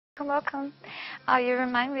welcome, welcome. You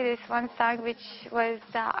remind me of this one song which was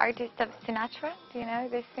the artist of Sinatra. Do you know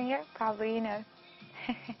this singer? Probably you know.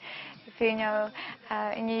 If you know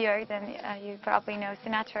in New York, then you probably know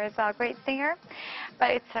Sinatra as well. Great singer,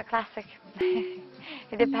 but it's a classic.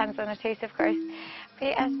 It depends on the taste, of course.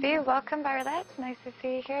 PSB, welcome, Roulette. Nice to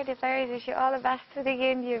see you here. The players wish you all the best for the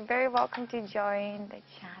game. You're very welcome to join the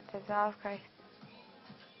chat as well, of course.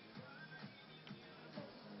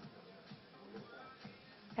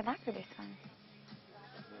 Good luck with this one.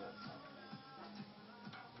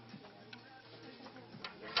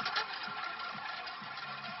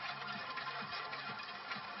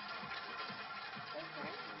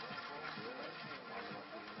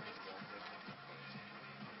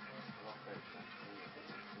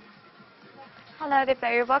 Hello, the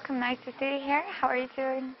player. Welcome. Nice to see you here. How are you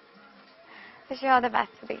doing? Wish you all the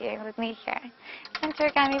best for the game with me here. Enter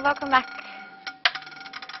Gani, welcome back.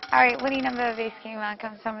 Alright, winning number of this game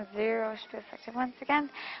comes from 0 to sector once again.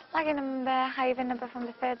 Lucky number, high even number from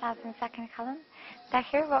the 3,002nd column.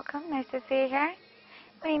 Tahir, welcome. Nice to see you here.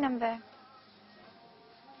 Winning number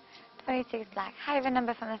 26 black. High even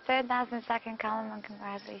number from the 3,002nd column, and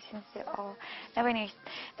congratulations to all the winners.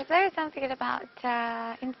 The players don't forget about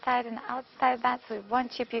inside and outside bets. With one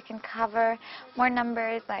chip you can cover more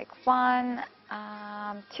numbers like 1,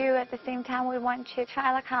 2 at the same time with one chip.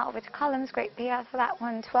 Trial account with columns, great payout for that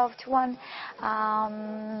one. 12 to 1,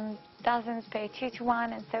 dozens pay 2 to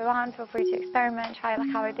 1, and so on. Feel free to experiment, trial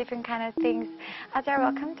account with different kind of things. As you're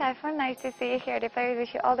welcome, Typhoon. Nice to see you here. The players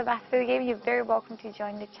wish you all the best for the game. You're very welcome to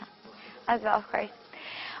join the chat as well, of course.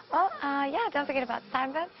 Well, yeah, don't forget about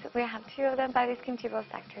side bets. We have 2 of them by these computable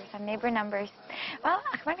sectors and neighbor numbers. Well,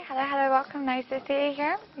 Ahmed, hello, hello, welcome. Nice to see you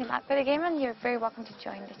here. You're not for the game, and you're very welcome to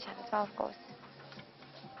join the chat as well, of course.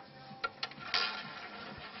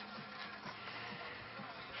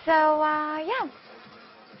 So, yeah,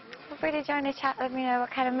 feel free to join the chat. Let me know what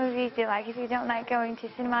kind of movies you like. If you don't like going to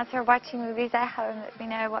cinemas or watching movies at home, let me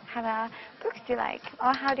know what kind of books you like,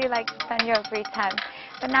 or how do you like to spend your free time.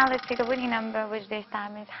 But now let's see the winning number, which this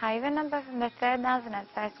time is high even number from the 3,000 at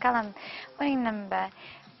first column. Winning number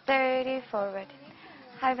 30 forward.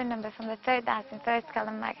 High even number from the 3,000 first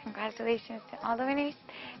column. My congratulations to all the winners.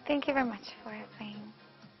 Thank you very much for playing.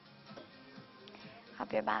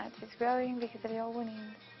 Hope your balance is growing because of your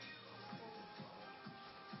winnings.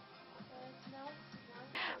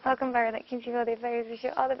 Welcome, Violet. Continue the players. Wish you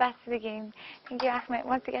all the best for the game. Thank you, Ahmed,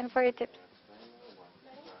 once again for your tips.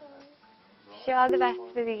 Wish you all the best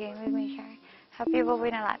for the game with me here. Hope you will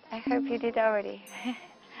win a lot. I hope you did already.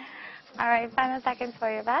 Alright, final seconds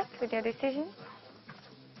for your bet with your decision.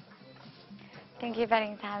 Thank you,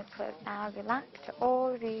 betting time is closed now. Good luck to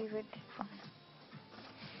all of you with this one.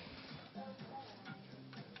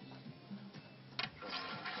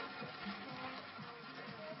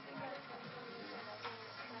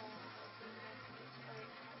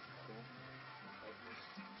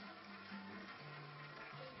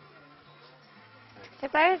 The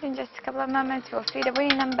players, in just a couple of moments, will see the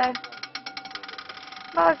winning number.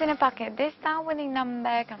 Balls in a pocket. This time winning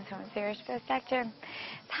number comes from 0 to first sector.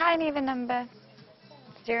 It's high and even number,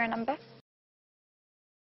 0 number.